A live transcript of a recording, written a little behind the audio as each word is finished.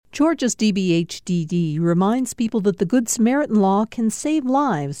Georgia's DBHDD reminds people that the Good Samaritan Law can save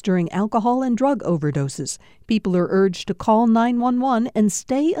lives during alcohol and drug overdoses. People are urged to call 911 and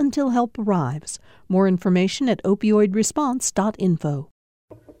stay until help arrives. More information at opioidresponse.info.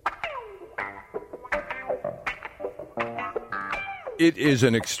 It is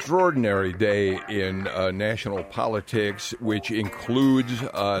an extraordinary day in national politics, which includes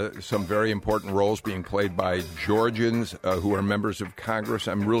some very important roles being played by Georgians who are members of Congress.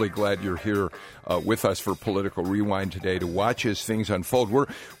 I'm really glad you're here with us for Political Rewind today to watch as things unfold.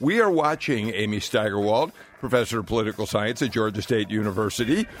 We are watching Amy Steigerwald, professor of political science at Georgia State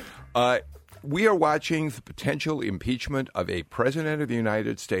University. We are watching the potential impeachment of a president of the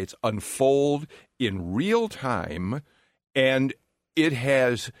United States unfold in real time, and it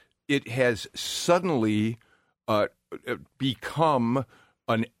has suddenly become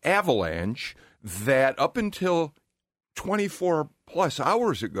an avalanche that up until 24 plus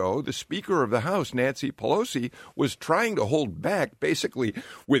hours ago, the Speaker of the House, Nancy Pelosi, was trying to hold back basically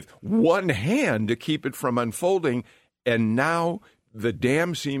with one hand to keep it from unfolding. And now the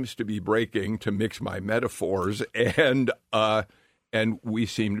dam seems to be breaking, to mix my metaphors, and we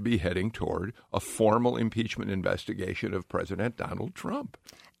seem to be heading toward a formal impeachment investigation of President Donald Trump.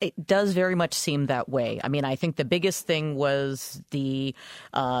 It does very much seem that way. I mean, I think the biggest thing was the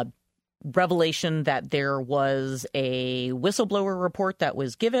revelation that there was a whistleblower report that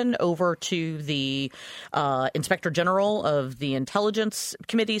was given over to the Inspector General of the Intelligence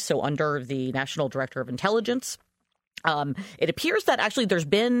Committee, so under the National Director of Intelligence. It appears that actually there's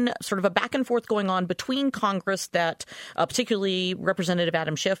been sort of a back and forth going on between Congress that particularly Representative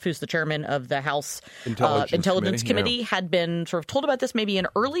Adam Schiff, who's the chairman of the House Intelligence Committee, had been sort of told about this maybe in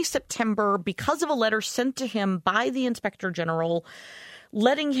early September because of a letter sent to him by the Inspector General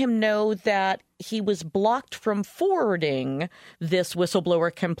letting him know that he was blocked from forwarding this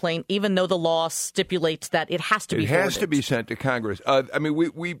whistleblower complaint, even though the law stipulates that it has to be forwarded. It has to be sent to Congress. I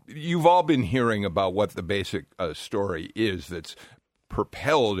mean, you've all been hearing about what the basic story is that's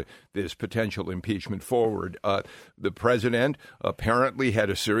propelled this potential impeachment forward. The president apparently had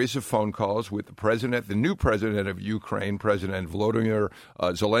a series of phone calls with the new president of Ukraine, President Volodymyr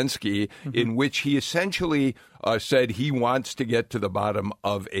Zelensky, in which he essentially said he wants to get to the bottom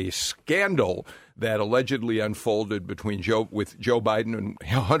of a scandal that allegedly unfolded between Joe Biden and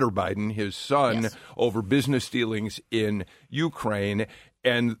Hunter Biden, his son, over business dealings in Ukraine.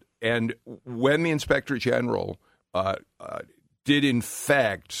 And when the Inspector General did in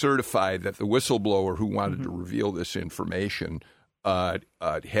fact certify that the whistleblower who wanted to reveal this information had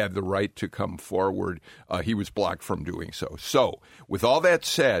the right to come forward, he was blocked from doing so. So, with all that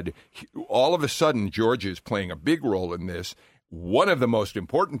said, all of a sudden, Georgia is playing a big role in this. One of the most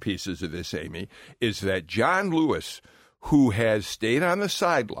important pieces of this, Amy, is that John Lewis, who has stayed on the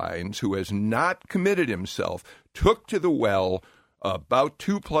sidelines, who has not committed himself, took to the well about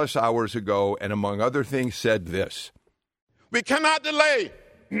 2+ hours ago and, among other things, said this. We cannot delay.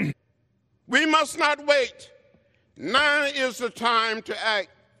 We must not wait. Now is the time to act.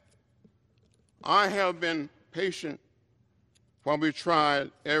 I have been patient while we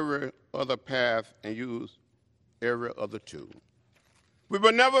tried every other path and used every other tool. We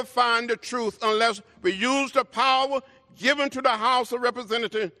will never find the truth unless we use the power given to the House of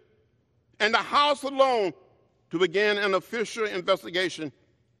Representatives and the House alone to begin an official investigation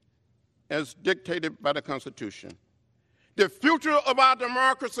as dictated by the Constitution. The future of our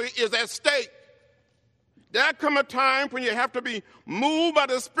democracy is at stake. There comes a time when you have to be moved by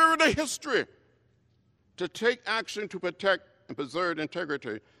the spirit of history to take action to protect and preserve the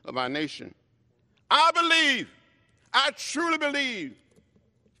integrity of our nation. I truly believe,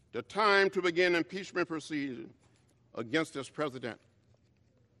 the time to begin impeachment proceedings against this president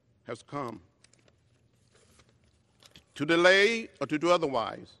has come. To delay or to do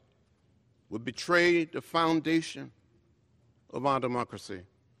otherwise would betray the foundation of our democracy.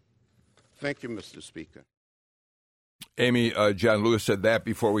 Thank you, Mr. Speaker. Amy, John Lewis said that.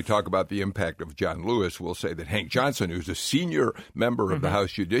 Before we talk about the impact of John Lewis, we'll say that Hank Johnson, who's a senior member of the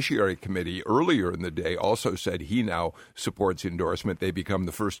House Judiciary Committee, earlier in the day also said he now supports endorsement. They become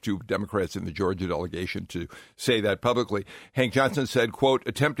the first two Democrats in the Georgia delegation to say that publicly. Hank Johnson said, quote,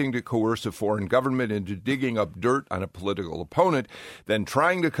 attempting to coerce a foreign government into digging up dirt on a political opponent, then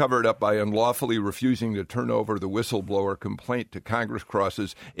trying to cover it up by unlawfully refusing to turn over the whistleblower complaint to Congress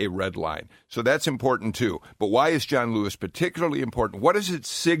crosses a red line. So that's important, too. But why is John Lewis particularly important? What does it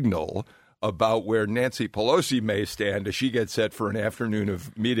signal about where Nancy Pelosi may stand as she gets set for an afternoon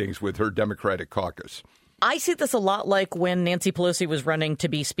of meetings with her Democratic caucus? I see this a lot like when Nancy Pelosi was running to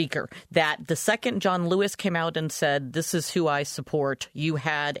be Speaker, that the second John Lewis came out and said, this is who I support, you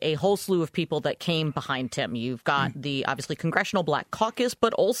had a whole slew of people that came behind him. You've got the, obviously, Congressional Black Caucus,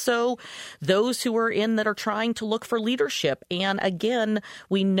 but also those who are in that are trying to look for leadership. And again,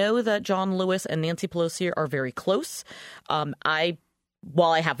 we know that John Lewis and Nancy Pelosi are very close.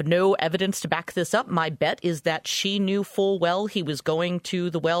 While I have no evidence to back this up, my bet is that she knew full well he was going to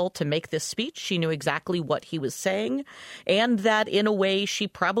the well to make this speech. She knew exactly what he was saying, and that in a way she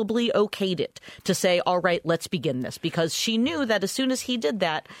probably okayed it to say, all right, let's begin this, because she knew that as soon as he did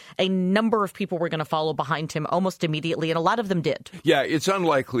that, a number of people were going to follow behind him almost immediately, and a lot of them did. Yeah, it's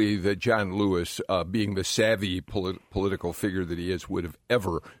unlikely that John Lewis, being the savvy political figure that he is, would have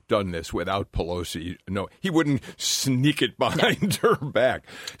ever done this without Pelosi. No, he wouldn't sneak it behind her back.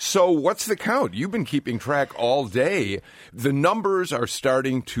 So what's the count? You've been keeping track all day. The numbers are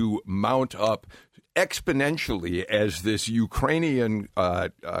starting to mount up exponentially as this Ukrainian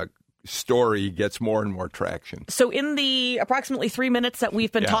story gets more and more traction. So in the approximately 3 minutes that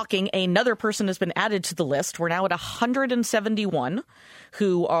we've been talking, another person has been added to the list. We're now at 171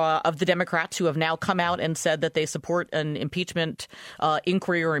 who of the Democrats who have now come out and said that they support an impeachment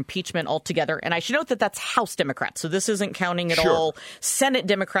inquiry or impeachment altogether. And I should note that that's House Democrats. So this isn't counting at all Senate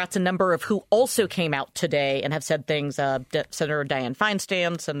Democrats, a number of who also came out today and have said things. Senator Dianne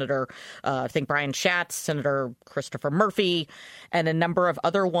Feinstein, Senator, I think Brian Schatz, Senator Christopher Murphy, and a number of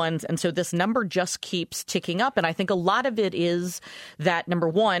other ones. And so this number just keeps ticking up. And I think a lot of it is that, number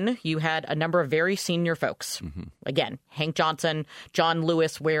one, you had a number of very senior folks. Mm-hmm. Again, Hank Johnson, John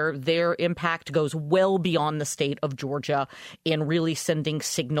Lewis, where their impact goes well beyond the state of Georgia in really sending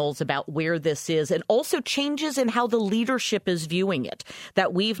signals about where this is, and also changes in how the leadership is viewing it,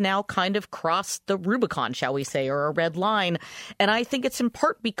 that we've now kind of crossed the Rubicon, shall we say, or a red line. And I think it's in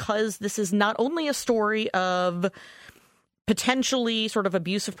part because this is not only a story of potentially sort of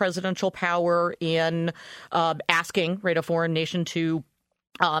abuse of presidential power in asking, right, a foreign nation to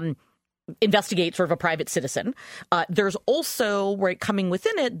investigate sort of a private citizen. There's also, right, coming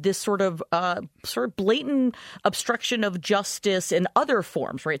within it, this sort of blatant obstruction of justice in other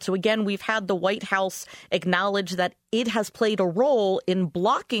forms, right? So again, we've had the White House acknowledge that it has played a role in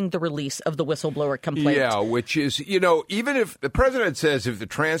blocking the release of the whistleblower complaint. Yeah, which is, even if the president says if the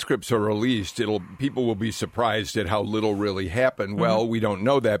transcripts are released, people will be surprised at how little really happened. Mm-hmm. Well, we don't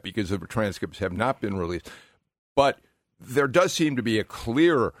know that because the transcripts have not been released. But there does seem to be a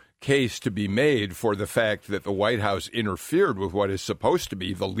clear case to be made for the fact that the White House interfered with what is supposed to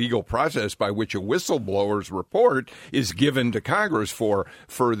be the legal process by which a whistleblower's report is given to Congress for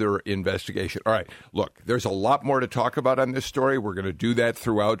further investigation. All right, look, there's a lot more to talk about on this story. We're going to do that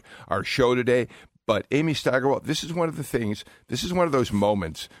throughout our show today. But Amy Steigerwalt, this is one of the things, this is one of those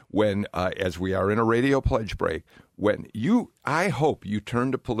moments when, as we are in a radio pledge break, when I hope you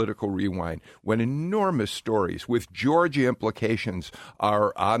turn to Political Rewind when enormous stories with Georgia implications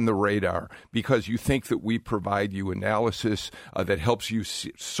are on the radar, because you think that we provide you analysis that helps you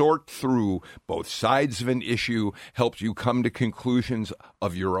sort through both sides of an issue, helps you come to conclusions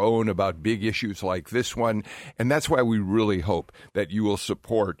of your own about big issues like this one. And that's why we really hope that you will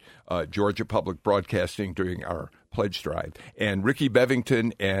support Georgia Public Broadcasting during our pledge drive. And Ricky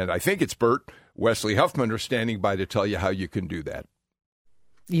Bevington and I think it's Bert Wesley Huffman are standing by to tell you how you can do that.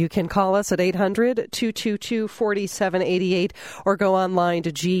 You can call us at 800-222-4788 or go online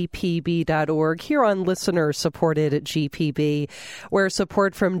to gpb.org here on listener-supported GPB, where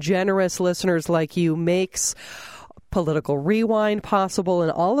support from generous listeners like you makes Political Rewind possible and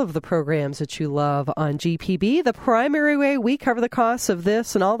all of the programs that you love on GPB. The primary way we cover the costs of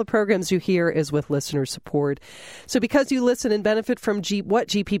this and all the programs you hear is with listener support. So because you listen and benefit from what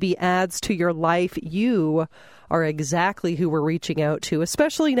GPB adds to your life, you are exactly who we're reaching out to,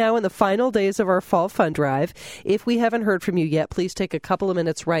 especially now in the final days of our fall fund drive. If we haven't heard from you yet, please take a couple of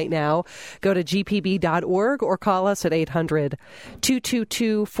minutes right now. Go to gpb.org or call us at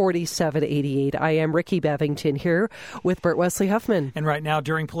 800-222-4788. I am Ricky Bevington here with Bert Wesley Huffman. And right now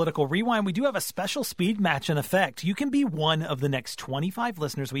during Political Rewind, we do have a special speed match in effect. You can be one of the next 25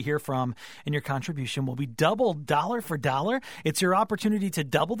 listeners we hear from, and your contribution will be doubled dollar for dollar. It's your opportunity to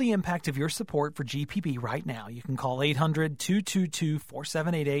double the impact of your support for GPB right now. You You can call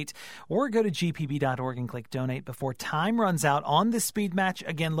 800-222-4788 or go to gpb.org and click donate before time runs out on this speed match.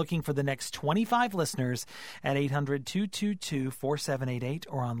 Again, looking for the next 25 listeners at 800-222-4788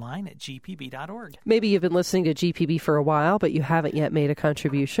 or online at gpb.org. Maybe you've been listening to GPB for a while, but you haven't yet made a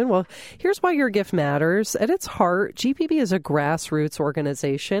contribution. Well, here's why your gift matters. At its heart, GPB is a grassroots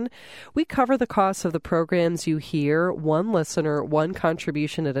organization. We cover the costs of the programs you hear, one listener, one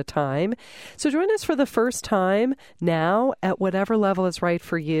contribution at a time. So join us for the first time now at whatever level is right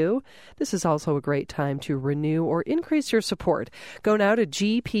for you. This is also a great time to renew or increase your support. Go now to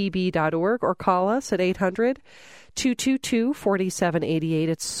gpb.org or call us at 800-222-4788.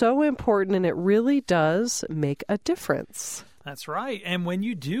 It's so important, and it really does make a difference. That's right. And when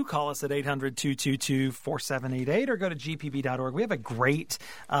you do call us at 800-222-4788 or go to gpb.org, we have a great,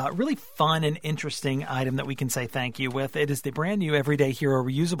 really fun and interesting item that we can say thank you with. It is the brand new Everyday Hero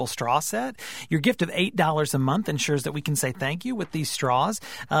reusable straw set. Your gift of $8 a month ensures that we can say thank you with these straws.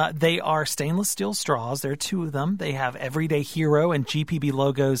 They are stainless steel straws. There are two of them. They have Everyday Hero and GPB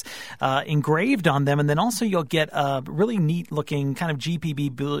logos engraved on them. And then also you'll get a really neat looking kind of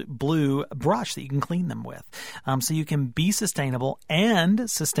GPB blue brush that you can clean them with. So you can be sustainable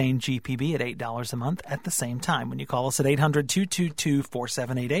and sustain GPB at $8 a month at the same time when you call us at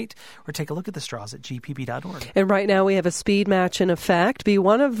 800-222-4788 or take a look at the straws at gpb.org. And right now we have a speed match in effect. Be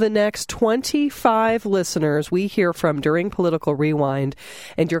one of the next 25 listeners we hear from during Political Rewind,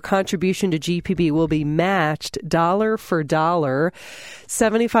 and your contribution to GPB will be matched dollar for dollar.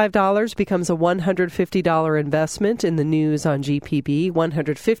 $75 becomes a $150 investment in the news on GPB.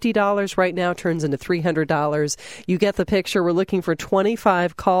 $150 right now turns into $300. You get the picture. We're looking for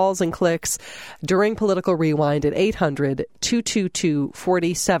 25 calls and clicks during Political Rewind at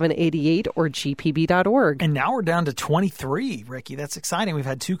 800-222-4788 or gpb.org. And now we're down to 23, Ricky. That's exciting. We've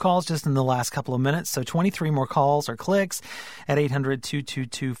had 2 calls just in the last couple of minutes, so 23 more calls or clicks at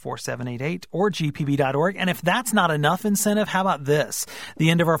 800-222-4788 or gpb.org. And if that's not enough incentive, how about this? The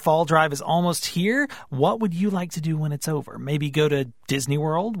end of our fall drive is almost here. What would you like to do when it's over? Maybe go to Disney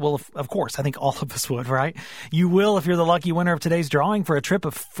World? Well, of course, I think all of us would, right? You will if you're the lucky winner of today's drawing for a trip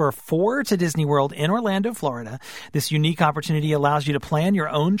for 4 to Disney World in Orlando, Florida. This unique opportunity allows you to plan your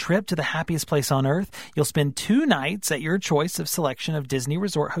own trip to the happiest place on earth. You'll spend 2 nights at your choice of selection of Disney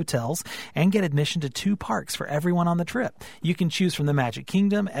resort hotels and get admission to 2 parks for everyone on the trip. You can choose from the Magic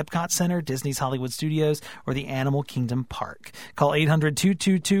Kingdom, Epcot Center, Disney's Hollywood Studios, or the Animal Kingdom Park. Call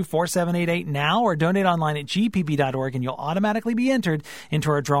 800-222-4788 now or donate online at gpb.org and you'll automatically be entered into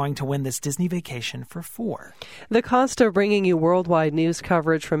our drawing to win this Disney vacation for 4. The cost of bringing you worldwide news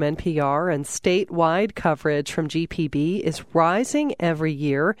coverage from NPR and statewide coverage from GPB is rising every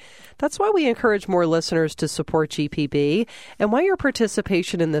year. That's why we encourage more listeners to support GPB and why your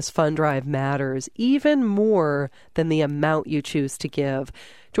participation in this fund drive matters even more than the amount you choose to give.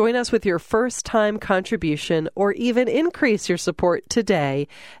 Join us with your first-time contribution or even increase your support today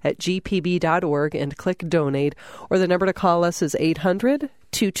at gpb.org and click donate, or the number to call us is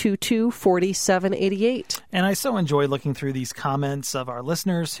 800-222-4788. And I so enjoy looking through these comments of our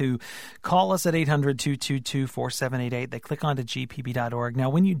listeners who call us at 800-222-4788. They click onto gpb.org. Now,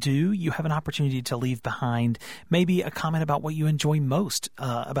 when you do, you have an opportunity to leave behind maybe a comment about what you enjoy most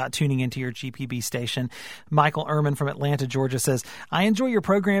about tuning into your GPB station. Michael Ehrman from Atlanta, Georgia says, I enjoy your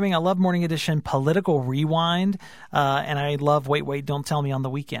programming. I love Morning Edition Political Rewind, and I love Wait, Don't Tell Me on the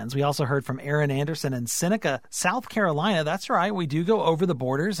weekends. We also heard from Aaron Anderson in Seneca, South Carolina. That's right. We do go over the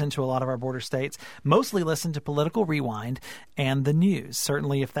borders into a lot of our border states, mostly listen to Political Rewind and the news.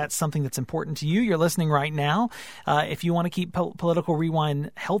 Certainly, if that's something that's important to you, you're listening right now. If you want to keep Political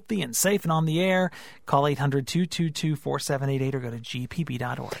Rewind healthy and safe and on the air, call 800-222-4788 or go to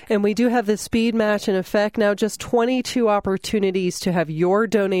gpb.org. And we do have the speed match in effect now, just 22 opportunities to have your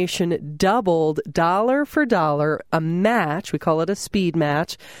donation doubled dollar for dollar, a match. We call it a speed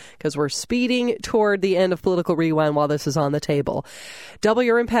match because we're speeding toward the end of Political Rewind while this is on the table. Double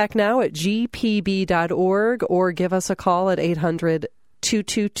your impact now at gpb.org or give us a call at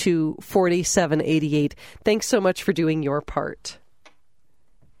 800-222-4788. Thanks so much for doing your part.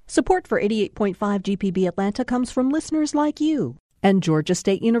 Support for 88.5 GPB Atlanta comes from listeners like you. And Georgia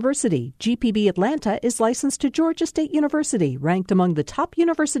State University. GPB Atlanta is licensed to Georgia State University, ranked among the top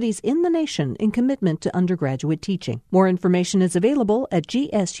universities in the nation in commitment to undergraduate teaching. More information is available at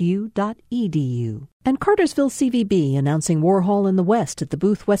gsu.edu. And Cartersville CVB announcing Warhol in the West at the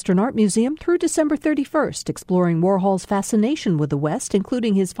Booth Western Art Museum through December 31st, exploring Warhol's fascination with the West,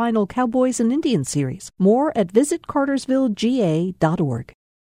 including his final Cowboys and Indians series. More at visitcartersvillega.org.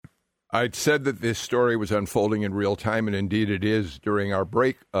 I'd said that this story was unfolding in real time, and indeed it is. During our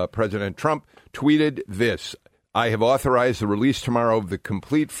break, President Trump tweeted this. I have authorized the release tomorrow of the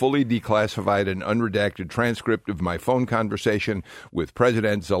complete, fully declassified and unredacted transcript of my phone conversation with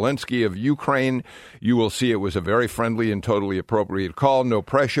President Zelensky of Ukraine. You will see it was a very friendly and totally appropriate call, no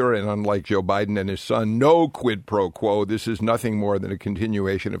pressure, and unlike Joe Biden and his son, no quid pro quo. This is nothing more than a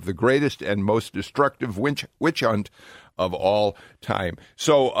continuation of the greatest and most destructive witch hunt of all time.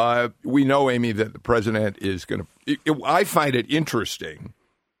 So we know, Amy, that the president is going to... I find it interesting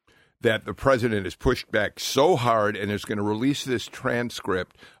that the president has pushed back so hard and is going to release this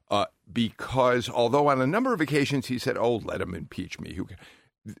transcript because although on a number of occasions he said, oh, let him impeach me.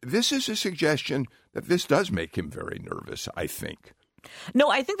 This is a suggestion that this does make him very nervous, I think. No,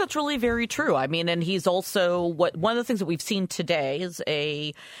 I think that's really very true. I mean, and he's also one of the things that we've seen today is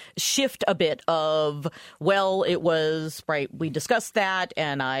a shift a bit of, well, it was right. We discussed that,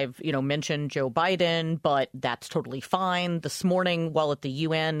 and I've mentioned Joe Biden, but that's totally fine. This morning, while at the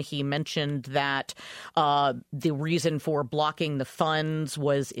UN, he mentioned that the reason for blocking the funds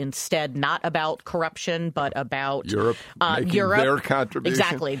was instead not about corruption, but about Europe making their contribution.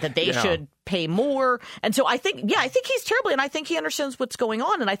 Exactly, that they should pay more. And so I think he's terribly, and I think he understands what's going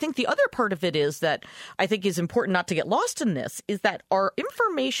on. And I think the other part of it is that I think is important not to get lost in this is that our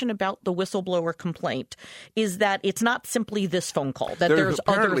information about the whistleblower complaint is that it's not simply this phone call, that there's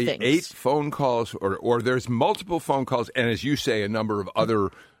other things. 8 phone calls or there's multiple phone calls. And as you say, a number of other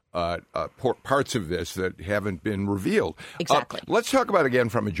parts of this that haven't been revealed. Exactly. Let's talk about again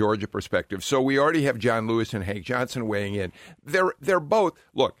from a Georgia perspective. So we already have John Lewis and Hank Johnson weighing in. They're both,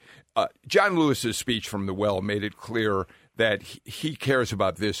 look, John Lewis's speech from the well made it clear that he cares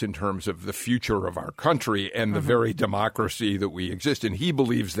about this in terms of the future of our country and the very democracy that we exist in. He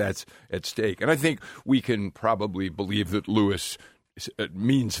believes that's at stake. And I think we can probably believe that Lewis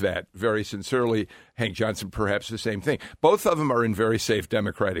means that very sincerely. Hank Johnson, perhaps the same thing. Both of them are in very safe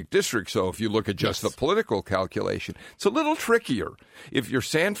Democratic districts. So if you look at just the political calculation, it's a little trickier. If you're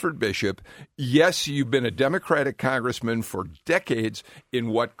Sanford Bishop, yes, you've been a Democratic congressman for decades in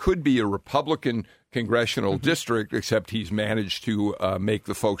what could be a Republican congressional district, except he's managed to make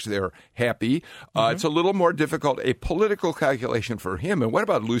the folks there happy. It's a little more difficult, a political calculation for him. And what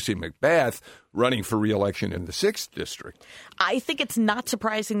about Lucy McBath running for re-election in the 6th district? I think it's not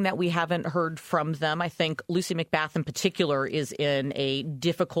surprising that we haven't heard from them. I think Lucy McBath in particular is in a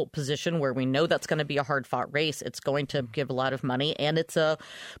difficult position where we know that's going to be a hard-fought race. It's going to give a lot of money, and it's a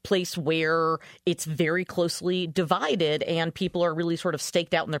place where it's very closely divided, and people are really sort of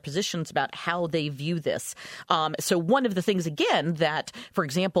staked out in their positions about how they view this. So one of the things, again, that, for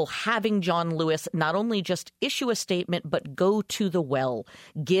example, having John Lewis not only just issue a statement, but go to the well,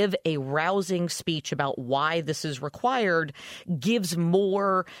 give a rousing speech about why this is required, gives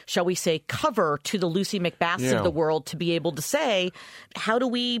more, shall we say, cover to the Lucy McBaths of the world to be able to say, how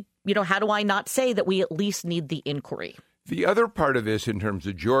do I not say that we at least need the inquiry? The other part of this in terms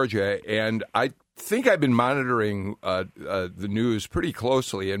of Georgia, and I think I've been monitoring the news pretty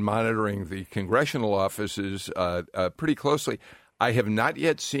closely and monitoring the congressional offices pretty closely. I have not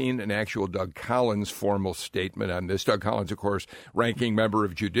yet seen an actual Doug Collins formal statement on this. Doug Collins, of course, ranking member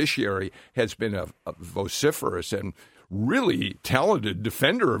of Judiciary, has been a vociferous and really talented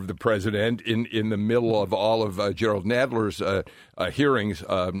defender of the president in the middle of all of Gerald Nadler's hearings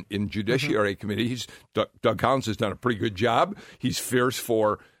in Judiciary Committee. Doug Collins has done a pretty good job. He's fierce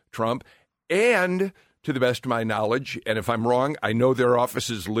for Trump. And to the best of my knowledge, and if I'm wrong, I know their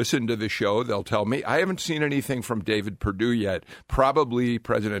offices listen to the show. They'll tell me. I haven't seen anything from David Perdue yet, probably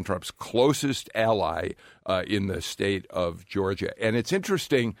President Trump's closest ally in the state of Georgia. And it's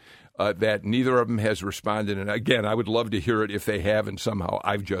interesting that neither of them has responded. And again, I would love to hear it if they have, and somehow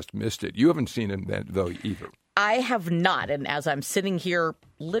I've just missed it. You haven't seen him then, though, either. I have not. And as I'm sitting here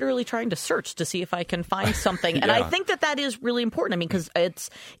literally trying to search to see if I can find something. And I think that is really important. I mean, because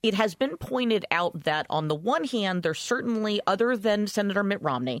it has been pointed out that on the one hand, there's certainly, other than Senator Mitt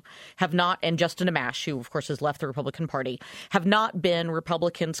Romney, have not, and Justin Amash, who, of course, has left the Republican Party, have not been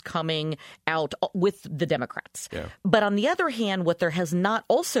Republicans coming out with the Democrats. Yeah. But on the other hand, what there has not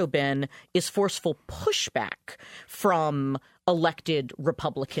also been is forceful pushback from elected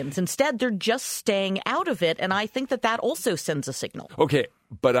Republicans. Instead, they're just staying out of it. And I think that also sends a signal. Okay.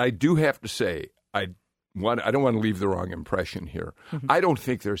 But I do have to say, I don't want to leave the wrong impression here. I don't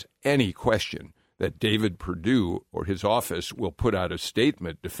think there's any question that David Perdue or his office will put out a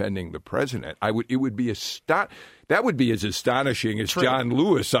statement defending the president. That would be as astonishing as John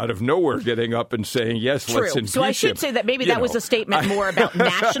Lewis out of nowhere getting up and saying, yes, let's impeach him. So I should say that maybe that was a statement more about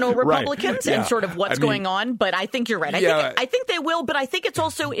national Republicans and sort of what's going on. But I think you're right. I think they will. But I think it's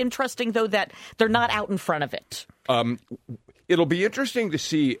also interesting, though, that they're not out in front of it. It'll be interesting to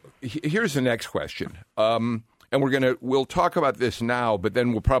see. Here's the next question. and we'll talk about this now, but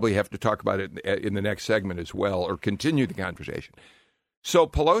then we'll probably have to talk about it in the next segment as well, or continue the conversation. So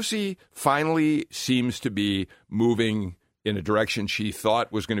Pelosi finally seems to be moving in a direction she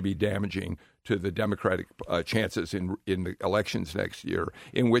thought was going to be damaging to the Democratic chances in the elections next year,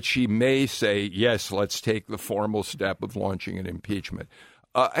 in which she may say, yes, let's take the formal step of launching an impeachment.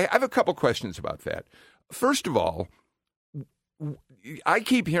 I have a couple questions about that. First of all, I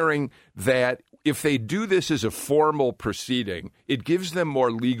keep hearing that if they do this as a formal proceeding, it gives them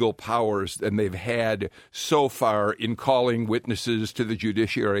more legal powers than they've had so far in calling witnesses to the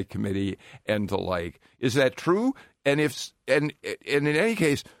Judiciary Committee and the like. Is that true? And in any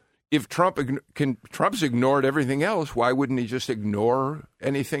case, if Trump's ignored everything else, why wouldn't he just ignore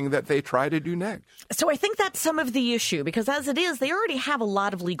anything that they try to do next? So I think that's some of the issue, because as it is, they already have a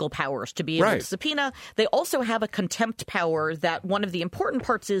lot of legal powers to be able to subpoena. They also have a contempt power that one of the important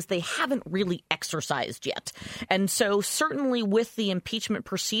parts is they haven't really exercised yet. And so certainly with the impeachment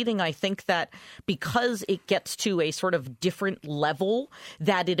proceeding, I think that because it gets to a sort of different level,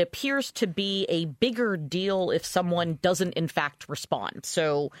 that it appears to be a bigger deal if someone doesn't in fact respond.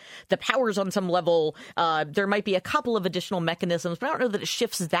 So the powers on some level, there might be a couple of additional mechanisms, but I don't know that it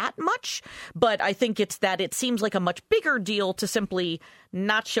shifts that much. But I think it's that it seems like a much bigger deal to simply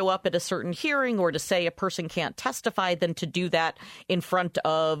not show up at a certain hearing or to say a person can't testify than to do that in front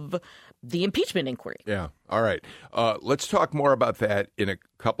of the impeachment inquiry. Yeah. All right. Let's talk more about that in a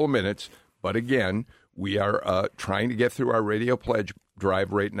couple of minutes. But again, we are trying to get through our radio pledge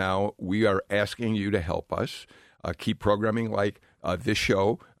drive right now. We are asking you to help us keep programming like this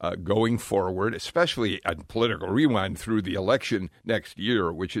show going forward, especially on Political Rewind through the election next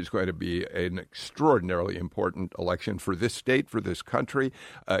year, which is going to be an extraordinarily important election for this state, for this country.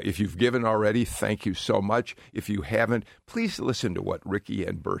 If you've given already, thank you so much. If you haven't, please listen to what Ricky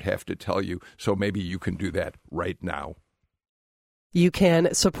and Bert have to tell you, so maybe you can do that right now. You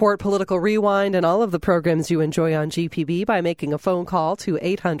can support Political Rewind and all of the programs you enjoy on GPB by making a phone call to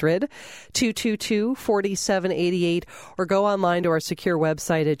 800-222-4788 or go online to our secure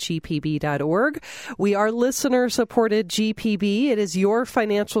website at gpb.org. We are listener-supported GPB. It is your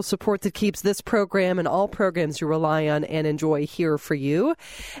financial support that keeps this program and all programs you rely on and enjoy here for you.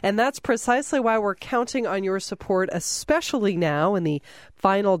 And that's precisely why we're counting on your support, especially now in the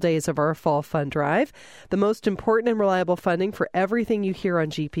final days of our fall fund drive. The most important and reliable funding for everything you hear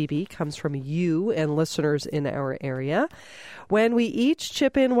on GPB comes from you and listeners in our area. When we each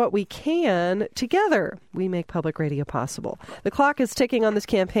chip in what we can, together we make public radio possible. The clock is ticking on this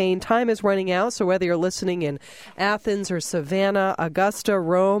campaign. Time is running out, so whether you're listening in Athens or Savannah, Augusta,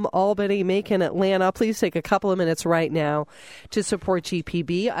 Rome, Albany, Macon, Atlanta, please take a couple of minutes right now to support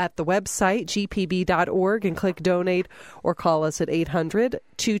GPB at the website, gpb.org, and click donate or call us at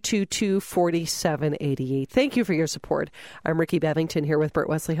 800-222-4788. Thank you for your support. I'm Ricky Bevington here with Bert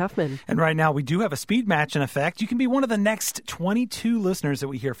Wesley Huffman. And right now we do have a speed match in effect. You can be one of the next 22 listeners that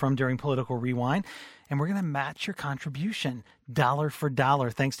we hear from during Political Rewind, and we're going to match your contribution dollar for dollar,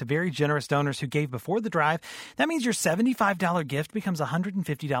 thanks to very generous donors who gave before the drive. That means your $75 gift becomes a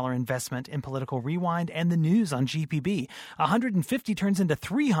 $150 investment in Political Rewind and the news on GPB. $150 turns into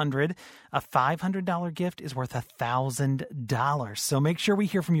 $300. A $500 gift is worth $1,000. So make sure we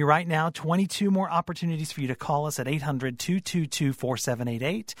hear from you right now. 22 more opportunities for you to call us at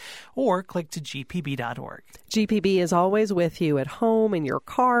 800-222-4788 or click to gpb.org. GPB is always with you at home, in your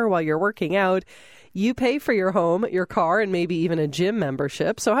car, while you're working out. You pay for your home, your car, and maybe even a gym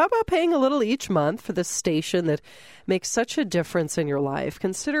membership. So how about paying a little each month for this station that makes such a difference in your life?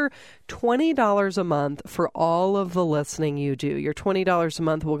 Consider $20 a month for all of the listening you do. Your $20 a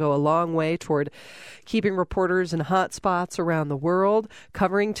month will go a long way toward keeping reporters in hot spots around the world,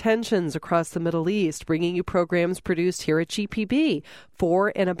 covering tensions across the Middle East, bringing you programs produced here at GPB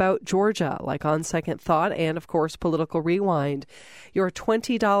for and about Georgia, like On Second Thought and, of course, Political Rewind. Your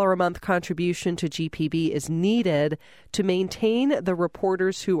 $20 a month contribution to GPB is needed to maintain the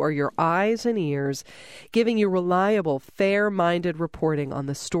reporters who are your eyes and ears, giving you reliable, fair-minded reporting on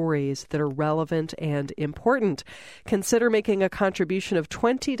the stories that are relevant and important. Consider making a contribution of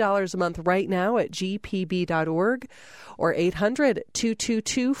 $20 a month right now at gpb.org or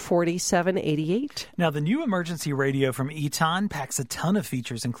 800-222-4788. Now, the new emergency radio from Eton packs a ton of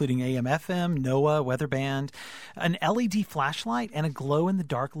features, including AM/FM, NOAA, weather band, an LED flashlight, and a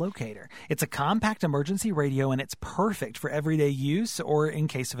glow-in-the-dark locator. It's a compact emergency radio, and it's perfect for everyday use or in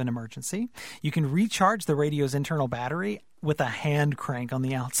case of an emergency. You can recharge the radio's internal battery with a hand crank on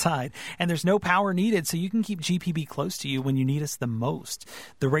the outside, and there's no power needed, so you can keep GPB close to you when you need us the most.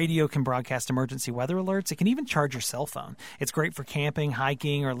 The radio can broadcast emergency weather alerts. It can even charge your cell phone. It's great for camping,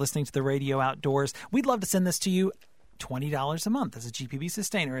 hiking, or listening to the radio outdoors. We'd love to send this to you. $20 a month as a GPB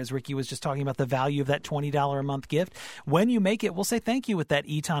sustainer, as Ricky was just talking about the value of that $20 a month gift. When you make it, we'll say thank you with that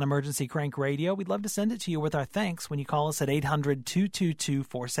Eton Emergency Crank Radio. We'd love to send it to you with our thanks when you call us at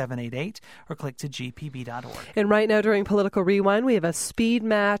 800-222-4788 or click to gpb.org. And right now during Political Rewind, we have a speed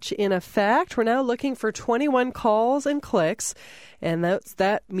match in effect. We're now looking for 21 calls and clicks, and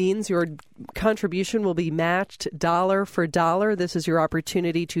that means your contribution will be matched dollar for dollar. This is your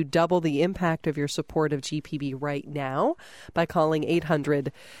opportunity to double the impact of your support of GPB right now by calling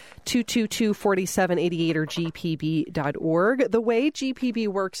 800-222-4788 or gpb.org. The way GPB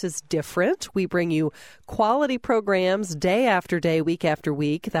works is different. We bring you quality programs day after day, week after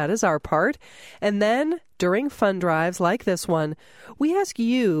week. That is our part. And then during fund drives like this one, we ask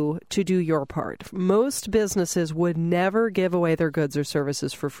you to do your part. Most businesses would never give away their goods or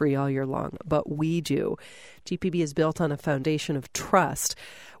services for free all year long, but we do. GPB is built on a foundation of trust.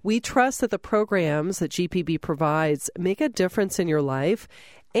 We trust that the programs that GPB provides make a difference in your life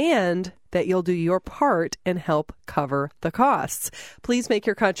and that you'll do your part and help cover the costs. Please make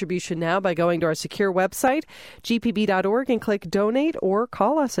your contribution now by going to our secure website, gpb.org, and click Donate, or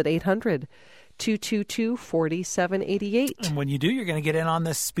call us at 800-222-4788. And when you do, you're going to get in on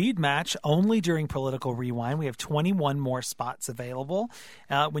this speed match only during Political Rewind. We have 21 more spots available.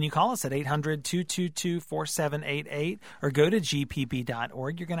 When you call us at 800-222-4788 or go to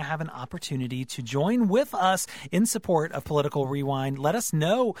gpb.org, you're going to have an opportunity to join with us in support of Political Rewind. Let us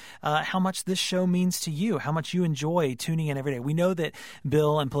know how much this show means to you, how much you enjoy tuning in every day. We know that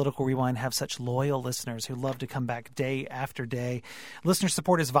Bill and Political Rewind have such loyal listeners who love to come back day after day. Listener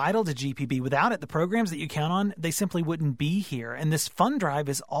support is vital to GPB. Without it, the programs that you count on, they simply wouldn't be here. And this fund drive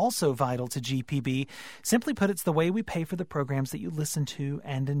is also vital to GPB. Simply put, it's the way we pay for the programs that you listen to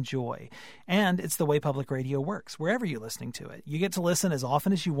and enjoy. And it's the way public radio works, wherever you're listening to it. You get to listen as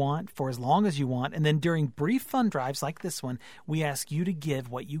often as you want, for as long as you want, and then during brief fund drives like this one, we ask you to give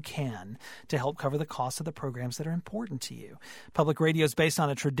what you can to help cover the cost of the programs that are important to you. Public radio is based on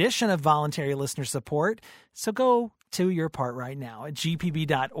a tradition of voluntary listener support, so go to your part right now at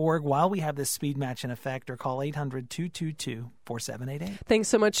gpb.org while we have this speed match in effect, or call 800-222-4788. Thanks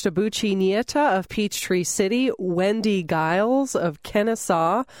so much to Bucci Nieta of Peachtree City, Wendy Giles of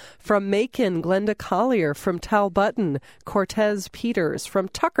Kennesaw, from Macon, Glenda Collier, from Talbotton, Cortez Peters, from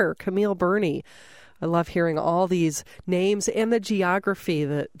Tucker, Camille Burney. I love hearing all these names and the geography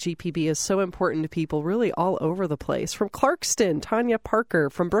that GPB is so important to people really all over the place. From Clarkston, Tanya Parker.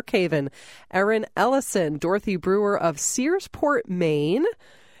 From Brookhaven, Erin Ellison, Dorothy Brewer of Searsport, Maine.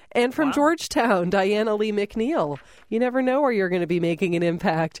 And from Georgetown, Diana Lee McNeil. You never know where you're going to be making an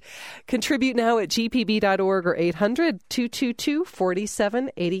impact. Contribute now at gpb.org or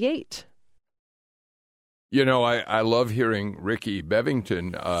 800-222-4788. You know, I love hearing Ricky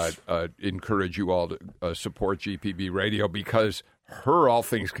Bevington encourage you all to support GPB Radio, because her All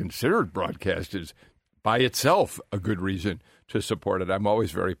Things Considered broadcast is by itself a good reason to support it. I'm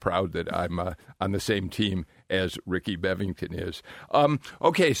always very proud that I'm on the same team as Ricky Bevington is.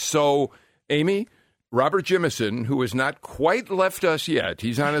 Okay, so Amy, Robert Jimison, who has not quite left us yet,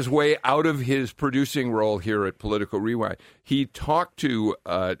 he's on his way out of his producing role here at Political Rewind. He talked to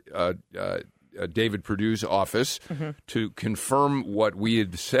David Perdue's office to confirm what we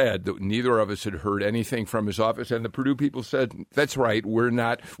had said, that neither of us had heard anything from his office. And the Perdue people said, that's right,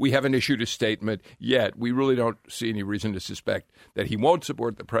 we haven't issued a statement yet. We really don't see any reason to suspect that he won't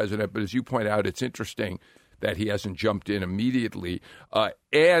support the president. But as you point out, it's interesting that he hasn't jumped in immediately.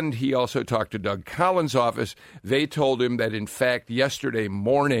 And he also talked to Doug Collins' office. They told him that, in fact, yesterday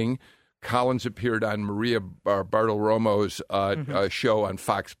morning, Collins appeared on Maria Bartiromo's show on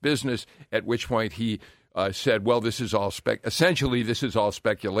Fox Business, at which point he said, well, this is all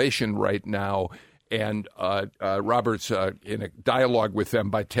speculation right now. And Robert's in a dialogue with them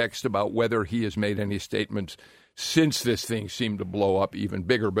by text about whether he has made any statements since this thing seemed to blow up even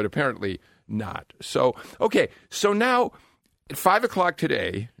bigger, but apparently not. So, okay, so now at 5 o'clock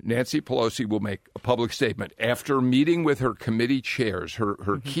today, Nancy Pelosi will make a public statement after meeting with her committee chairs,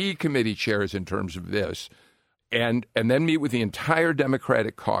 her key committee chairs in terms of this, and then meet with the entire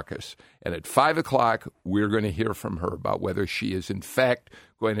Democratic caucus. And at 5 o'clock, we're going to hear from her about whether she is, in fact,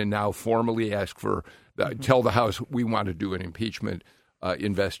 going to now formally ask for, tell the House we want to do an impeachment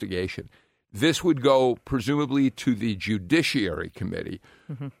investigation. This would go, presumably, to the Judiciary Committee.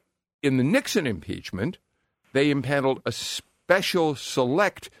 In the Nixon impeachment, they impaneled a special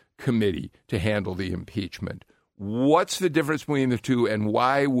select committee to handle the impeachment. What's the difference between the two, and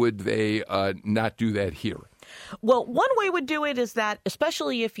why would they not do that here? Well, one way would do it is that,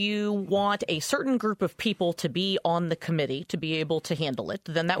 especially if you want a certain group of people to be on the committee to be able to handle it,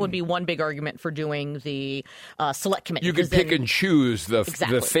 then that would be one big argument for doing the select committee. You could pick and choose the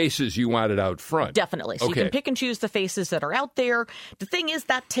faces you wanted out front. Definitely. So you can pick and choose the faces that are out there. The thing is,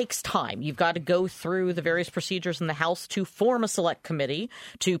 that takes time. You've got to go through the various procedures in the House to form a select committee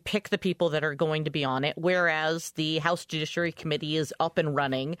to pick the people that are going to be on it, whereas the House Judiciary Committee is up and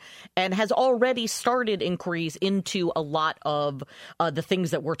running and has already started inquiries into a lot of the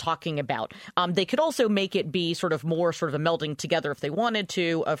things that we're talking about. They could also make it be more a melding together if they wanted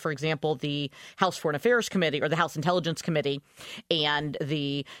to. For example, the House Foreign Affairs Committee or the House Intelligence Committee and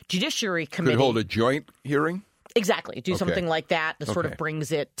the Judiciary Committee. Could hold a joint hearing? Exactly. Do something like that sort of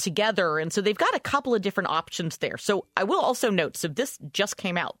brings it together. And so they've got a couple of different options there. So I will also note, so this just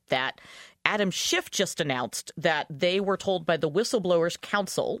came out, that Adam Schiff just announced that they were told by the Whistleblowers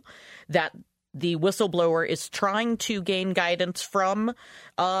Council that the whistleblower is trying to gain guidance from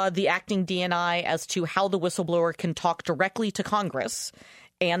the acting DNI as to how the whistleblower can talk directly to Congress.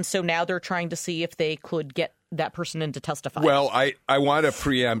 And so now they're trying to see if they could get that person in to testify. Well, I want to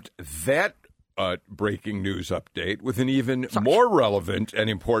preempt that breaking news update with an even more relevant and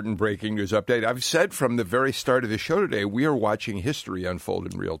important breaking news update. I've said from the very start of the show today, we are watching history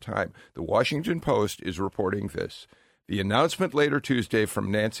unfold in real time. The Washington Post is reporting this. The announcement later Tuesday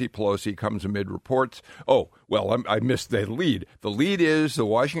from Nancy Pelosi comes amid reports. I missed the lead. The lead is the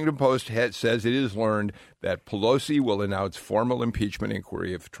Washington Post says it has learned that Pelosi will announce formal impeachment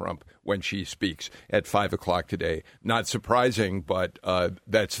inquiry of Trump when she speaks at 5 o'clock today. Not surprising, but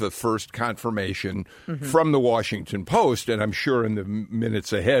that's the first confirmation from the Washington Post. And I'm sure in the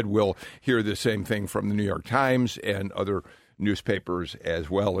minutes ahead we'll hear the same thing from the New York Times and other newspapers as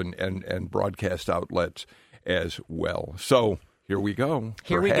well, and broadcast outlets as well. So here we go.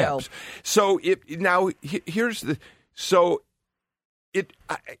 Here we go. So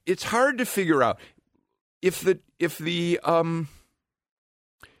it's hard to figure out if the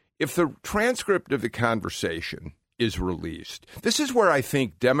transcript of the conversation is released. This is where I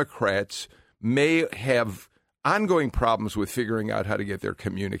think Democrats may have ongoing problems with figuring out how to get their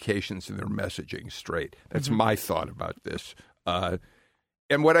communications and their messaging straight. That's my thought about this. And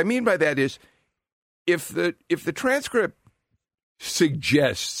what I mean by that is, if the transcript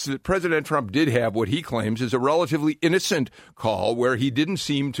suggests that President Trump did have what he claims is a relatively innocent call where he didn't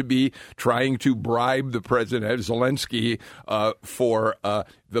seem to be trying to bribe the president, Zelensky, for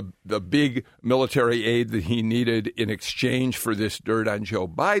the big military aid that he needed in exchange for this dirt on Joe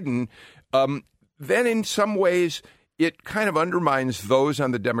Biden, then in some ways it kind of undermines those on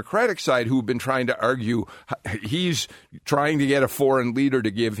the Democratic side who've been trying to argue he's trying to get a foreign leader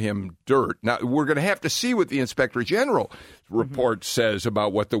to give him dirt. Now, we're going to have to see what the Inspector General report says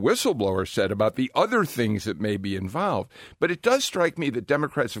about what the whistleblower said about the other things that may be involved. But it does strike me that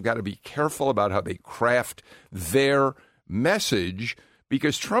Democrats have got to be careful about how they craft their message,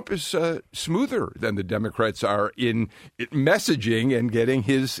 because Trump is smoother than the Democrats are in messaging and getting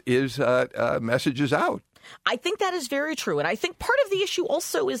his messages out. I think that is very true. And I think part of the issue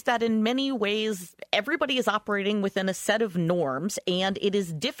also is that in many ways, everybody is operating within a set of norms, and it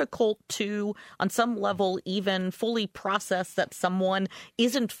is difficult to, on some level, even fully process that someone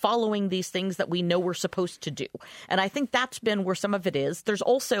isn't following these things that we know we're supposed to do. And I think that's been where some of it is. There's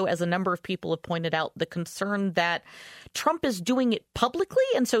also, as a number of people have pointed out, the concern that Trump is doing it publicly.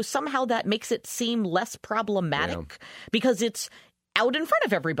 And so somehow that makes it seem less problematic because it's out in front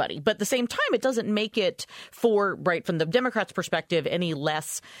of everybody. But at the same time, it doesn't make it from the Democrats' perspective, any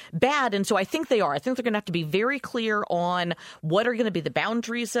less bad. And so I think they are. I think they're going to have to be very clear on what are going to be the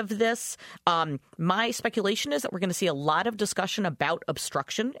boundaries of this. My speculation is that we're going to see a lot of discussion about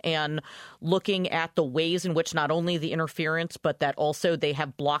obstruction and looking at the ways in which not only the interference, but that also they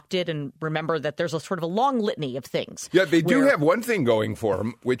have blocked it. And remember that there's a sort of a long litany of things. Yeah, they do have one thing going for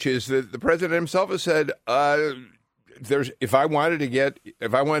them, which is that the president himself has said, if I wanted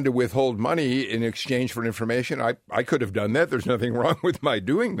to withhold money in exchange for information, I could have done that. There's nothing wrong with my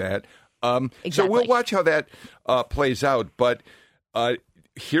doing that. Exactly. So we'll watch how that plays out. But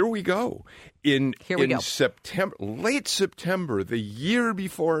here we go. In September, late September, the year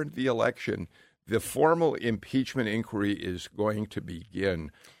before the election, the formal impeachment inquiry is going to begin.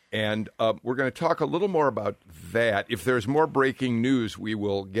 And we're going to talk a little more about that. If there's more breaking news, we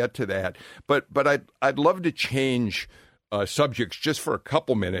will get to that. But I'd love to change subjects just for a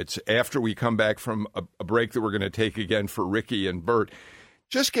couple minutes after we come back from a break that we're going to take again for Ricky and Bert.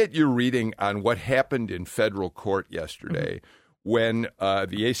 Just get your reading on what happened in federal court yesterday, when the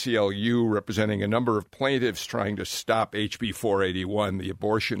ACLU, representing a number of plaintiffs trying to stop HB 481, the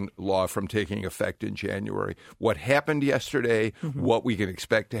abortion law, from taking effect in January. What happened yesterday, what we can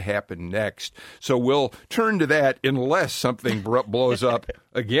expect to happen next. So we'll turn to that unless something blows up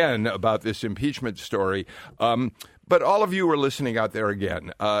again about this impeachment story. But all of you are listening out there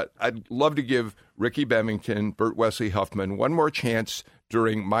again. I'd love to give Ricky Bevington, Bert Wesley Huffman one more chance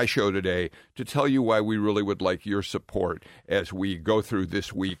during my show today to tell you why we really would like your support as we go through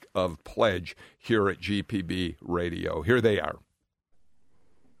this week of Pledge here at GPB Radio. Here they are.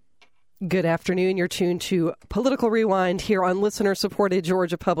 Good afternoon. You're tuned to Political Rewind here on listener-supported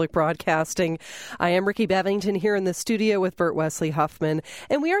Georgia Public Broadcasting. I am Ricky Bevington here in the studio with Bert Wesley Huffman,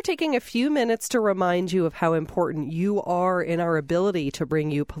 and we are taking a few minutes to remind you of how important you are in our ability to bring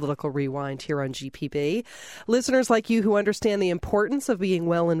you Political Rewind here on GPB. Listeners like you who understand the importance of being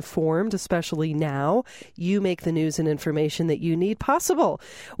well-informed, especially now, you make the news and information that you need possible.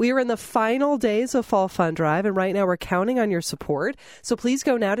 We are in the final days of Fall Fund Drive, and right now we're counting on your support. So please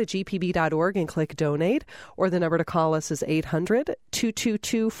go now to GPB.org and click donate, or the number to call us is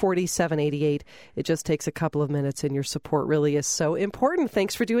 800-222-4788. It just takes a couple of minutes, and your support really is so important.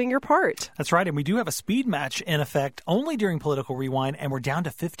 Thanks for doing your part. That's right, and we do have a speed match in effect only during Political Rewind, and we're down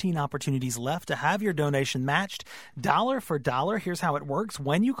to 15 opportunities left to have your donation matched dollar for dollar. Here's how it works.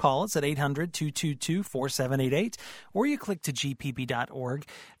 When you call us at 800-222-4788, or you click to gpb.org,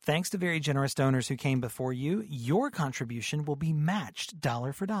 thanks to very generous donors who came before you, your contribution will be matched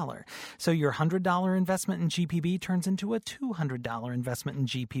dollar for dollar. So your $100 investment in GPB turns into a $200 investment in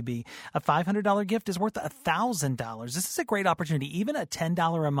GPB. A $500 gift is worth $1,000. This is a great opportunity. Even a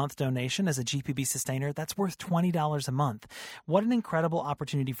 $10 a month donation as a GPB sustainer, that's worth $20 a month. What an incredible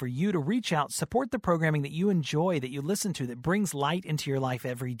opportunity for you to reach out, support the programming that you enjoy, that you listen to, that brings light into your life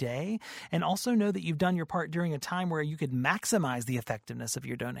every day, and also know that you've done your part during a time where you could maximize the effectiveness of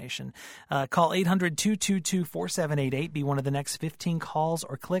your donation. Call 800-222-4788. Be one of the next 15 calls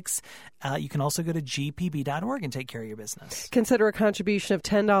or clicks. You can also go to gpb.org and take care of your business. Consider a contribution of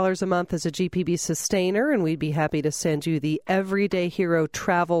 $10 a month as a GPB sustainer, and we'd be happy to send you the Everyday Hero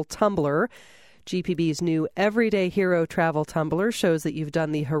Travel Tumbler. GPB's new Everyday Hero Travel Tumbler shows that you've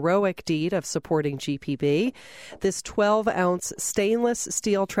done the heroic deed of supporting GPB. This 12-ounce stainless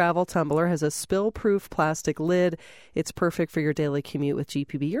steel travel tumbler has a spill-proof plastic lid. It's perfect for your daily commute with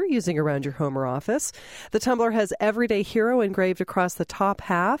GPB you're using around your home or office. The tumbler has Everyday Hero engraved across the top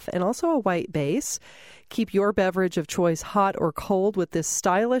half and also a white base. Keep your beverage of choice hot or cold with this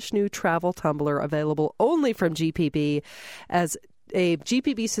stylish new travel tumbler, available only from GPB as a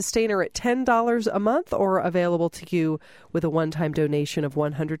GPB sustainer at $10 a month, or available to you with a one-time donation of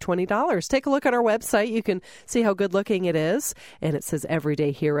 $120. Take a look on our website. You can see how good looking it is. And it says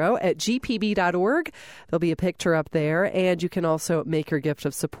Everyday Hero at gpb.org. There'll be a picture up there. And you can also make your gift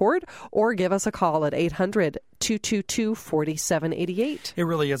of support or give us a call at 800-222-4788. It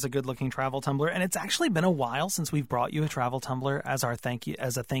really is a good-looking travel tumbler, and it's actually been a while since we've brought you a travel tumbler as our thank you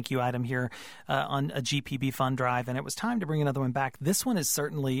item here on a GPB Fund Drive, and it was time to bring another one back. This one is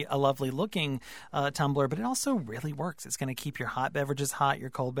certainly a lovely-looking tumbler, but it also really works. It's going to keep your hot beverages hot, your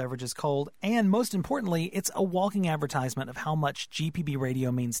cold beverages cold, and most importantly, it's a walking advertisement of how much GPB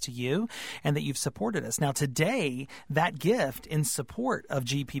Radio means to you and that you've supported us. Now, today, that gift in support of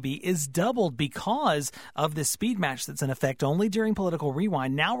GPB is doubled because of this speed match that's in effect only during Political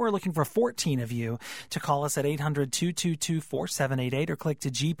Rewind. Now we're looking for 14 of you to call us at 800-222-4788 or click to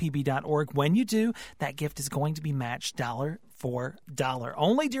gpb.org. When you do, that gift is going to be matched dollar for dollar.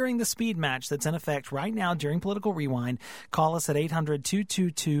 Only during the speed match that's in effect right now during Political Rewind. Call us at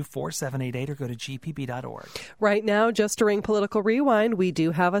 800-222-4788 or go to gpb.org. Right now, just during Political Rewind, we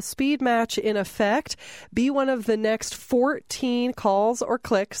do have a speed match in effect. Be one of the next 14 calls or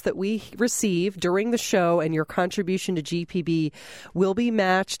clicks that we receive during the show, and your contribution to GPB will be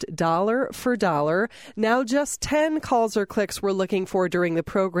matched dollar for dollar. Now, just 10 calls or clicks we're looking for during the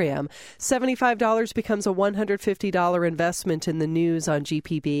program. $75 becomes a $150 investment in the news on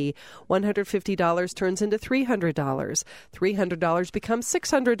GPB. $150 turns into $300. $300 becomes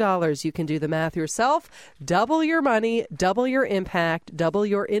 $600. You can do the math yourself. Double your money, double your impact, double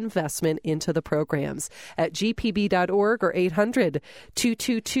your investment into the programs at gpb.org or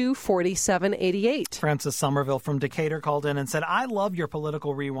 800-222-4788. Francis Somerville from Decatur called in and said, I love your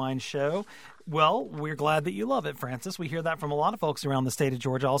Political Rewind show. Well, we're glad that you love it, Francis. We hear that from a lot of folks around the state of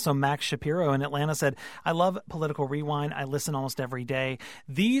Georgia. Also, Max Shapiro in Atlanta said, I love Political Rewind. I listen almost every day.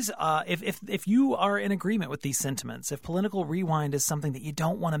 These, if you are in agreement with these sentiments, if Political Rewind is something that you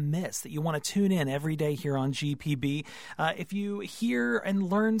don't want to miss, that you want to tune in every day here on GPB, if you hear and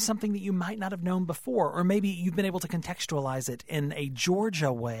learn something that you might not have known before, or maybe you've been able to contextualize it in a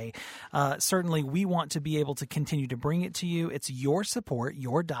Georgia way, certainly we want to be able to continue to bring it to you. It's your support,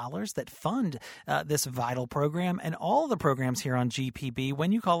 your dollars that fund this vital program and all the programs here on GPB.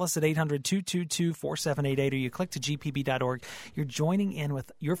 When you call us at 800-222-4788 or you click to gpb.org, you're joining in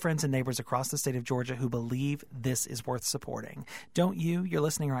with your friends and neighbors across the state of Georgia who believe this is worth supporting. Don't you? You're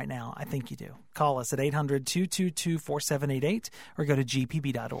listening right now. I think you do. Call us at 800-222-4788 or go to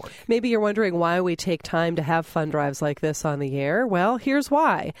gpb.org. Maybe you're wondering why we take time to have fund drives like this on the air. Well, here's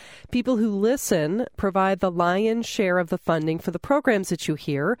why. People who listen provide the lion's share of the funding for the programs that you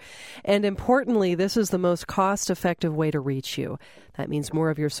hear. And importantly, this is the most cost-effective way to reach you. That means more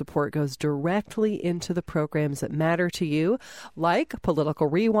of your support goes directly into the programs that matter to you, like Political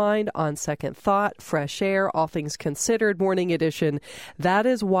Rewind, On Second Thought, Fresh Air, All Things Considered, Morning Edition. That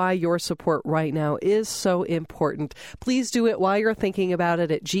is why your support right now is so important. Please do it while you're thinking about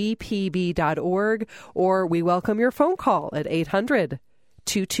it at gpb.org, or we welcome your phone call at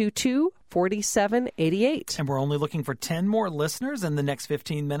 800-222-4788. And we're only looking for 10 more listeners in the next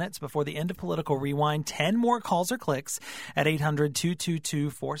 15 minutes before the end of Political Rewind. 10 more calls or clicks at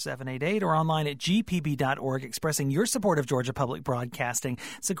 800-222-4788 or online at gpb.org expressing your support of Georgia Public Broadcasting.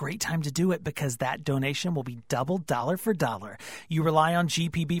 It's a great time to do it because that donation will be double dollar for dollar. You rely on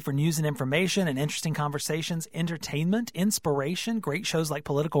GPB for news and information and interesting conversations, entertainment, inspiration, great shows like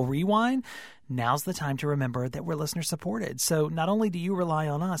Political Rewind. Now's the time to remember that we're listener supported. So not only do you rely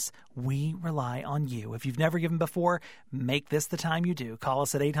on us, we rely on you. If you've never given before, make this the time you do. Call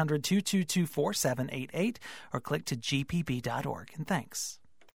us at 800-222-4788 or click to gpb.org. And thanks.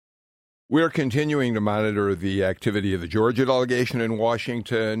 We're continuing to monitor the activity of the Georgia delegation in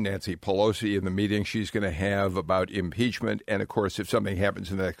Washington. Nancy Pelosi in the meeting she's going to have about impeachment. And, of course, if something happens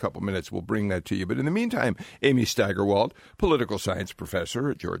in the next couple minutes, we'll bring that to you. But in the meantime, Amy Steigerwald, political science professor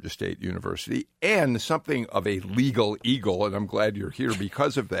at Georgia State University, and something of a legal eagle, and I'm glad you're here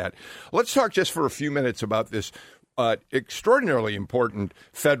because of that. Let's talk just for a few minutes about this extraordinarily important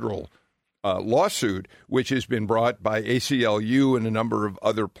federal lawsuit, which has been brought by ACLU and a number of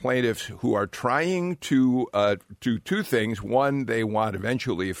other plaintiffs who are trying to do two things. One, they want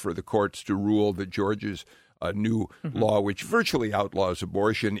eventually for the courts to rule that Georgia's new law, which virtually outlaws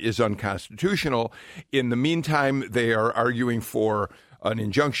abortion, is unconstitutional. In the meantime, they are arguing for an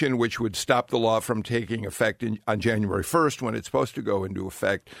injunction which would stop the law from taking effect on January 1st when it's supposed to go into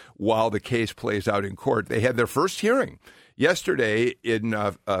effect while the case plays out in court. They had their first hearing yesterday in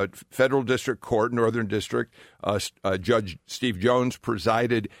federal district court, Northern District. Judge Steve Jones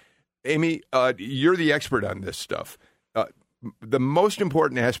presided. Amy, you're the expert on this stuff. The most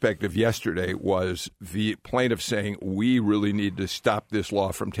important aspect of yesterday was the plaintiff saying we really need to stop this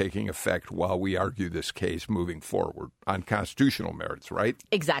law from taking effect while we argue this case moving forward on constitutional merits, right?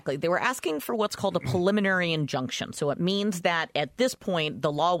 Exactly. They were asking for what's called a preliminary injunction. So it means that at this point,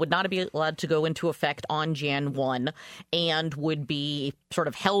 the law would not be allowed to go into effect on Jan 1 and would be sort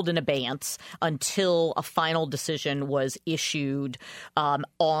of held in abeyance until a final decision was issued on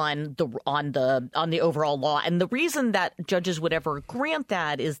the overall law. And the reason that judges would ever grant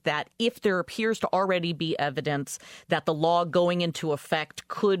that is that if there appears to already be evidence that the law going into effect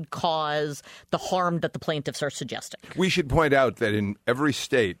could cause the harm that the plaintiffs are suggesting. We should point out that in every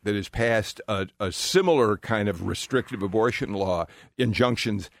state that has passed a similar kind of restrictive abortion law,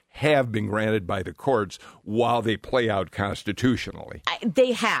 injunctions have been granted by the courts while they play out constitutionally.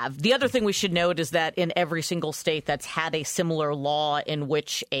 They have. The other thing we should note is that in every single state that's had a similar law in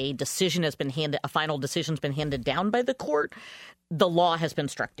which a final decision has been handed down by the court, the law has been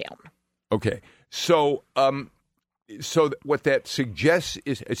struck down. Okay. So what that suggests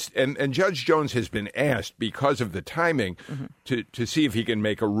is, and Judge Jones has been asked because of the timing to see if he can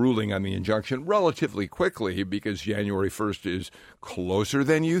make a ruling on the injunction relatively quickly because January 1st is closer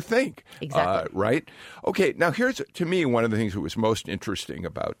than you think. Exactly. Right? Okay. Now, here's, to me, one of the things that was most interesting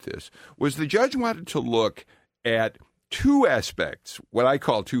about this was the judge wanted to look at two aspects, what I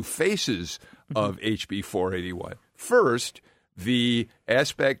call two faces of HB 481. First, the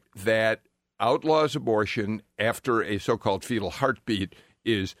aspect that outlaws abortion after a so-called fetal heartbeat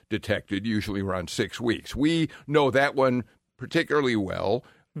is detected, usually around 6 weeks. We know that one particularly well.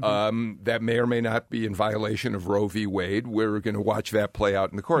 That may or may not be in violation of Roe v. Wade. We're going to watch that play out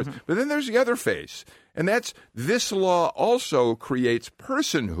in the courts. But then there's the other face, and that's this law also creates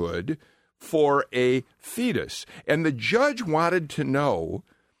personhood for a fetus. And the judge wanted to know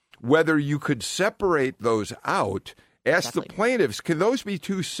whether you could separate those out. Asked the plaintiffs, can those be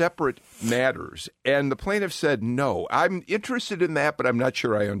two separate matters? And the plaintiff said no. I'm interested in that, but I'm not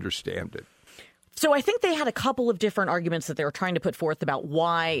sure I understand it. So I think they had a couple of different arguments that they were trying to put forth about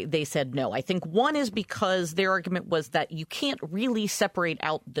why they said no. I think one is because their argument was that you can't really separate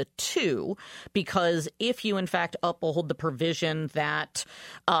out the two, because if you, in fact, uphold the provision that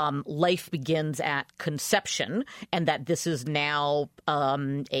life begins at conception and that this is now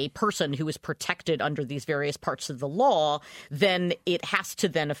a person who is protected under these various parts of the law, then it has to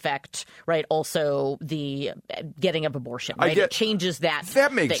then affect, right, also the getting of abortion, right? It changes that.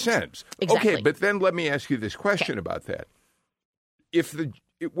 That makes sense. Exactly. Okay, but then let me ask you this question about that.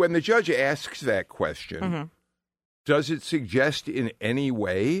 When the judge asks that question, does it suggest in any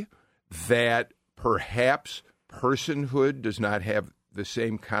way that perhaps personhood does not have the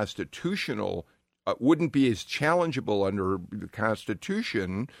same constitutional, wouldn't be as challengeable under the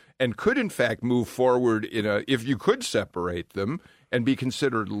Constitution, and could in fact move forward if you could separate them and be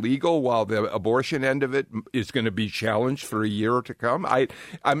considered legal, while the abortion end of it is going to be challenged for a year to come?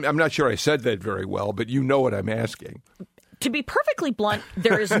 I'm not sure I said that very well, but you know what I'm asking. To be perfectly blunt,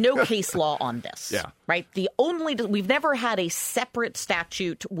 there is no case law on this. Yeah. Right. We've never had a separate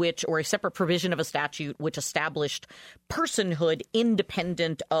statute or a separate provision of a statute which established personhood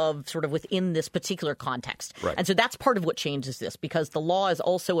independent of sort of within this particular context. Right. And so that's part of what changes this, because the law is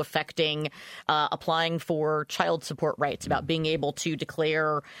also affecting applying for child support rights, about being able to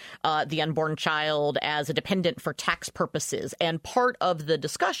declare the unborn child as a dependent for tax purposes. And part of the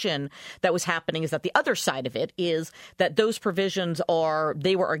discussion that was happening is that the other side of it is that those provisions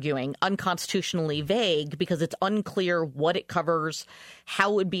they were arguing, unconstitutionally vague, because it's unclear what it covers,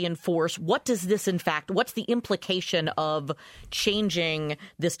 how it would be enforced. What's the implication of changing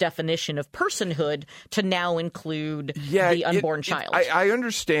this definition of personhood to now include the unborn child? I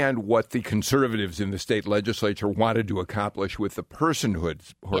understand what the conservatives in the state legislature wanted to accomplish with the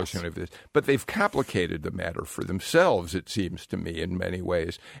personhood portion of this, but they've complicated the matter for themselves, it seems to me, in many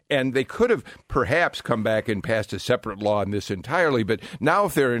ways. And they could have perhaps come back and passed a separate law on this entirely, but now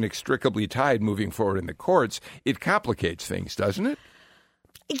if they're inextricably tied moving forward in the courts, it complicates things, doesn't it?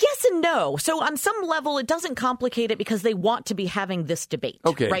 Yes and no. So on some level, it doesn't complicate it because they want to be having this debate.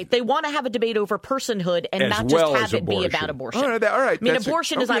 Okay. Right? They want to have a debate over personhood and not just have it be about abortion. All right. I mean,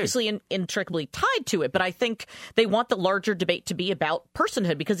 abortion is obviously intricately tied to it, but I think they want the larger debate to be about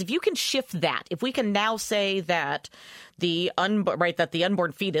personhood, because if you can shift that, if we can now say that the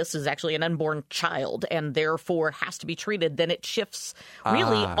unborn fetus is actually an unborn child and therefore has to be treated, then it shifts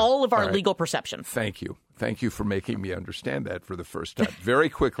really all of our legal perception. Thank you. Thank you for making me understand that for the first time. Very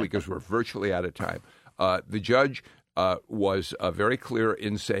quickly, because we're virtually out of time. The judge was very clear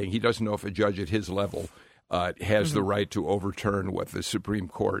in saying he doesn't know if a judge at his level has the right to overturn what the Supreme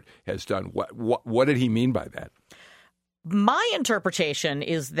Court has done. What did he mean by that? My interpretation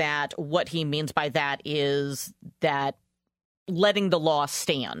is that what he means by that is that letting the law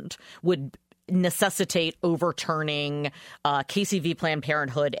stand would necessitate overturning Casey v. Planned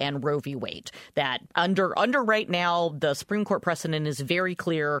Parenthood and Roe v. Wade. That under right now, the Supreme Court precedent is very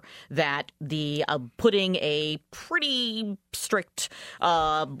clear that the putting a pretty strict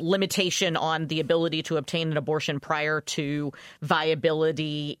limitation on the ability to obtain an abortion prior to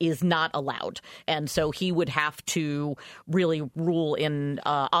viability is not allowed. And so he would have to really rule in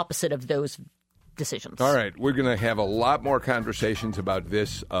opposite of those decisions. All right. We're going to have a lot more conversations about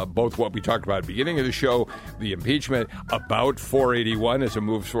this, both what we talked about at the beginning of the show, the impeachment, about 481 as it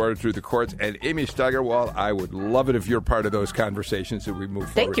moves forward through the courts. And Amy Steigerwald, I would love it if you're part of those conversations as we move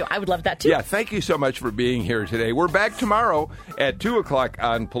forward. Thank you. I would love that too. Yeah, thank you so much for being here today. We're back tomorrow at 2 o'clock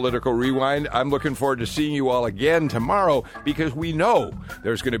on Political Rewind. I'm looking forward to seeing you all again tomorrow, because we know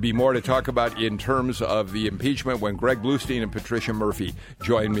there's going to be more to talk about in terms of the impeachment when Greg Bluestein and Patricia Murphy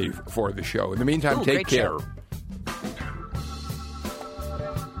join me for the show. In the meantime, take care. Show.